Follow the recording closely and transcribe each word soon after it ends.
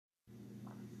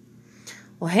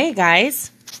Well, hey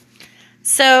guys.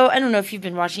 So, I don't know if you've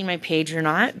been watching my page or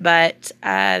not, but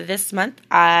this month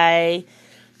I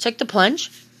took the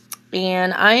plunge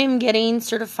and I am getting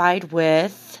certified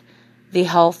with the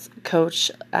Health Coach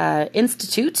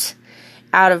Institute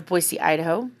out of Boise,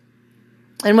 Idaho.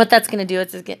 And what that's going to do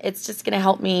is it's just going to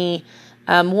help me,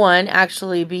 one,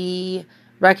 actually be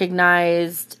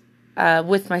recognized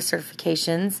with my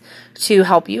certifications to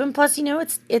help you. And plus,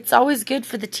 it's always good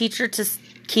for the teacher to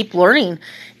keep learning.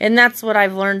 And that's what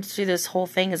I've learned through this whole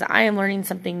thing is I am learning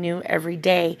something new every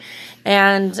day.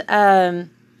 And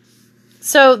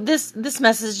so this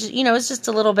message, is just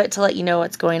a little bit to let you know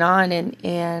what's going on.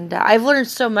 And I've learned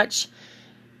so much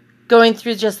going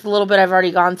through just a little bit I've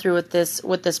already gone through with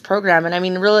this program. And I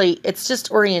mean, really, it's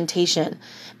just orientation.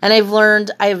 And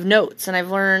I have notes, and I've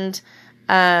learned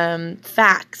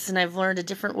facts, and I've learned a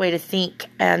different way to think.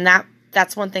 And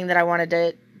that's one thing that I wanted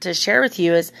to share with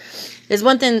you is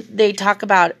one thing they talk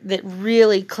about that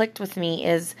really clicked with me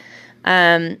is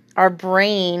our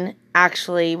brain.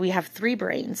 Actually, we have 3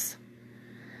 brains.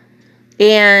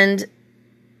 And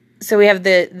so we have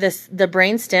the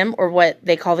brain stem, or what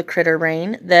they call the critter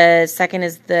brain. The second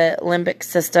is the limbic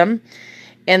system,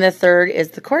 and the third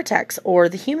is the cortex, or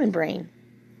the human brain.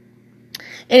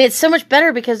 And it's so much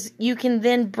better because you can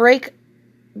then break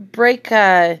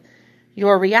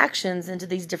your reactions into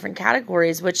these different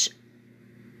categories, which,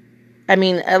 I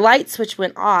mean, a light switch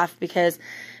went off because,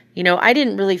 I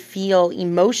didn't really feel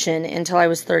emotion until I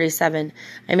was 37.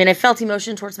 I mean, I felt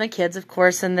emotion towards my kids, of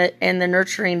course, and the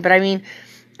nurturing, but I mean,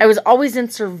 I was always in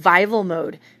survival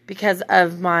mode because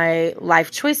of my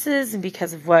life choices and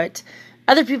because of what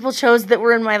other people chose that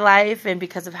were in my life and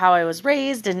because of how I was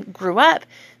raised and grew up,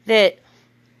 that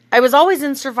I was always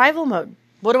in survival mode.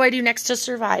 What do I do next to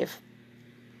survive?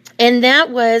 And that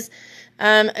was,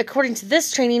 according to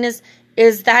this training,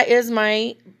 is that is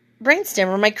my brainstem,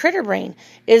 or my critter brain,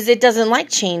 is it doesn't like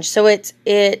change. So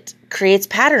it creates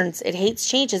patterns. It hates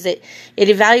changes. It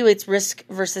evaluates risk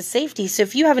versus safety. So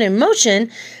if you have an emotion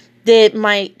that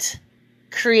might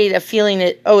create a feeling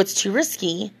that, it's too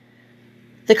risky,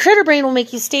 the critter brain will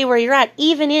make you stay where you're at,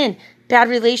 even in bad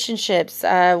relationships,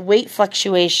 weight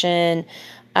fluctuation,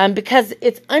 because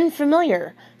it's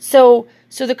unfamiliar. So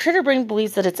the critter brain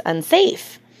believes that it's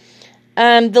unsafe.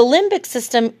 The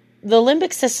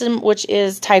limbic system, which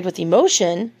is tied with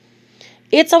emotion,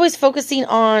 it's always focusing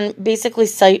on basically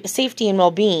safety and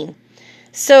well-being.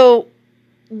 So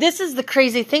this is the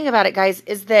crazy thing about it, guys,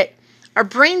 is that our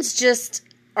brains just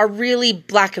are really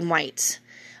black and white.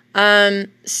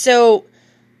 So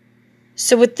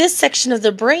with this section of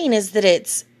the brain is that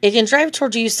it can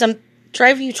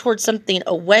drive you towards something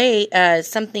away,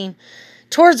 something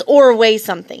towards or away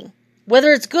something.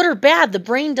 Whether it's good or bad, the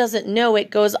brain doesn't know.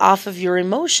 It goes off of your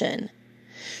emotion.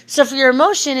 So if your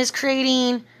emotion is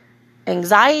creating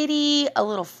anxiety, a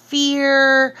little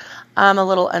fear, a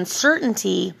little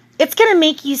uncertainty, it's going to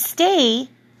make you stay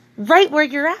right where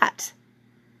you're at.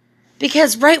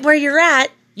 Because right where you're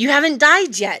at, you haven't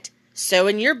died yet. So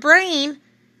in your brain,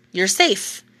 you're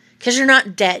safe because you're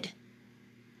not dead.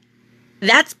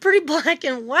 That's pretty black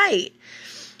and white.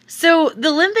 So the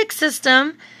limbic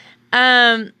system,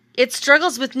 it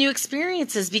struggles with new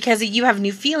experiences because you have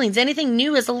new feelings. Anything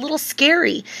new is a little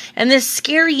scary. And this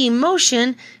scary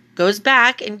emotion goes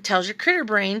back and tells your critter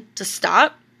brain to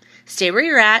stop, stay where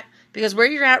you're at, because where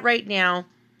you're at right now,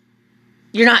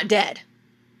 you're not dead.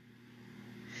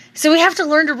 So we have to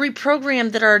learn to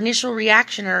reprogram that our initial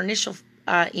reaction, our initial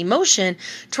emotion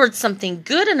towards something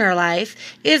good in our life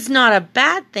is not a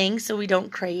bad thing, so we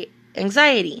don't create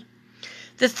anxiety.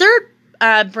 The third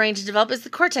brain to develop is the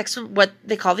cortex, or what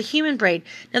they call the human brain.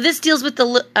 Now, this deals with the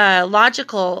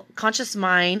logical, conscious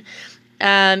mind,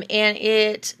 and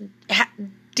it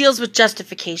deals with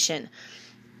justification.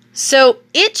 So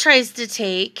it tries to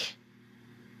take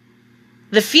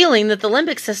the feeling that the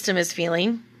limbic system is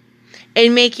feeling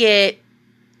and make it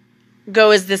go,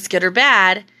 is this good or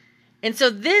bad? And so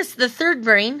the third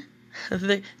brain,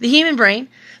 the human brain,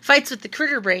 fights with the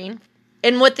critter brain.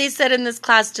 And what they said in this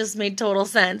class just made total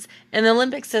sense. And the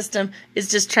limbic system is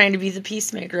just trying to be the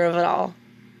peacemaker of it all,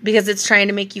 because it's trying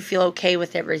to make you feel okay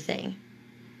with everything.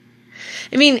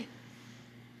 I mean,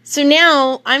 so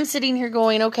now I'm sitting here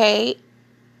going, okay,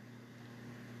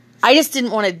 I just didn't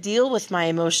want to deal with my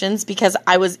emotions because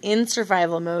I was in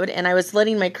survival mode and I was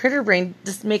letting my critter brain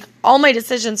just make all my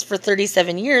decisions for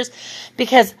 37 years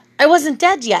because I wasn't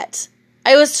dead yet.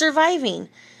 I was surviving.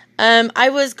 I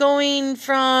was going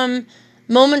from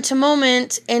moment to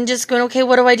moment and just going, okay,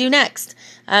 what do I do next?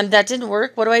 That didn't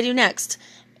work. What do I do next?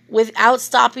 without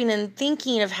stopping and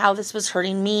thinking of how this was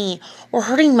hurting me or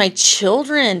hurting my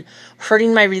children,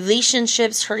 hurting my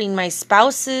relationships, hurting my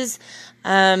spouses,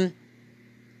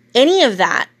 any of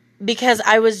that, because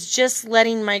I was just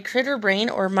letting my critter brain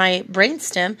or my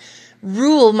brainstem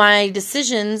rule my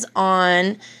decisions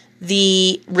on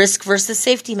the risk versus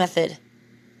safety method.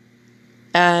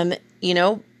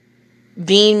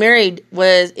 Being married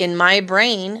was in my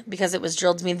brain, because it was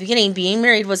drilled to me in the beginning, being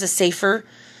married was a safer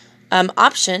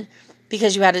option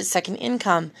because you had a second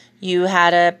income, you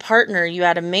had a partner, you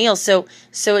had a male. So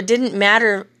it didn't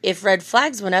matter if red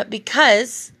flags went up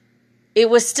because it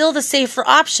was still the safer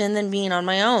option than being on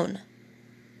my own.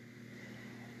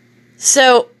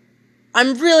 So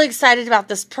I'm really excited about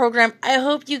this program. I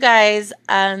hope you guys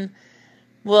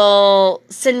will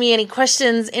send me any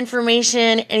questions,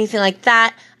 information, anything like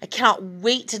that. I cannot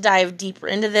wait to dive deeper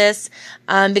into this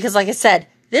because, like I said,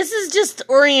 this is just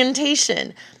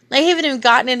orientation. I haven't even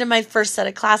gotten into my first set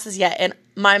of classes yet, and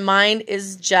my mind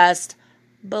is just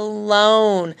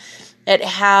blown at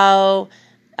how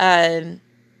our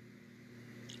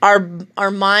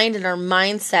mind and our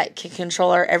mindset can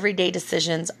control our everyday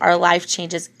decisions, our life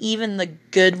changes, even the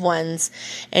good ones,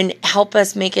 and help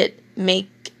us make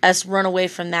us run away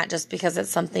from that just because it's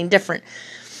something different.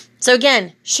 So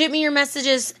again, shoot me your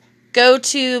messages. Go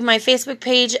to my Facebook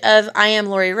page of I Am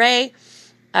Lori Ray,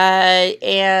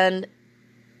 and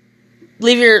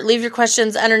leave your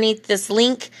questions underneath this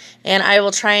link, and I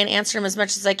will try and answer them as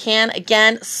much as I can.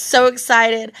 Again, so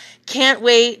excited. Can't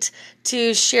wait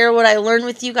to share what I learned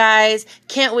with you guys.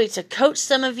 Can't wait to coach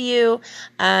some of you.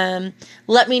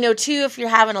 Let me know too if you're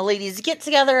having a ladies get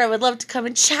together. I would love to come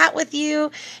and chat with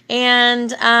you, and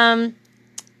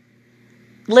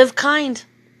live kind.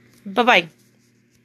 Bye-bye.